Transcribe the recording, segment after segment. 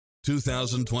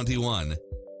2021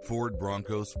 Ford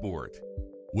Bronco Sport.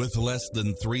 With less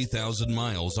than 3,000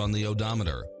 miles on the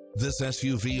odometer, this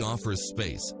SUV offers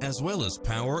space as well as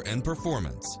power and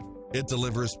performance. It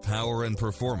delivers power and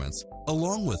performance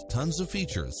along with tons of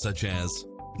features such as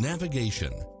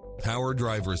navigation, power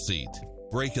driver's seat,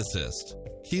 brake assist,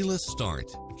 keyless start,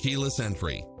 keyless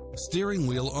entry, steering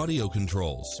wheel audio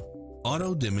controls,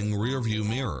 auto-dimming rear-view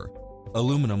mirror,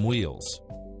 aluminum wheels,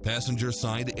 passenger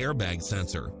side airbag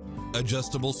sensor,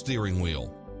 adjustable steering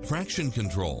wheel, traction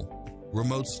control,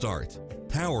 remote start,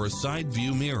 power side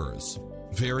view mirrors,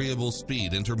 variable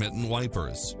speed intermittent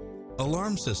wipers,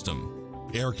 alarm system,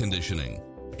 air conditioning,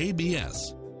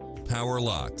 ABS, power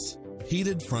locks,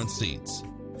 heated front seats,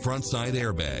 front side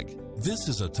airbag. This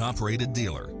is a top-rated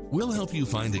dealer. We'll help you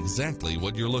find exactly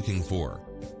what you're looking for.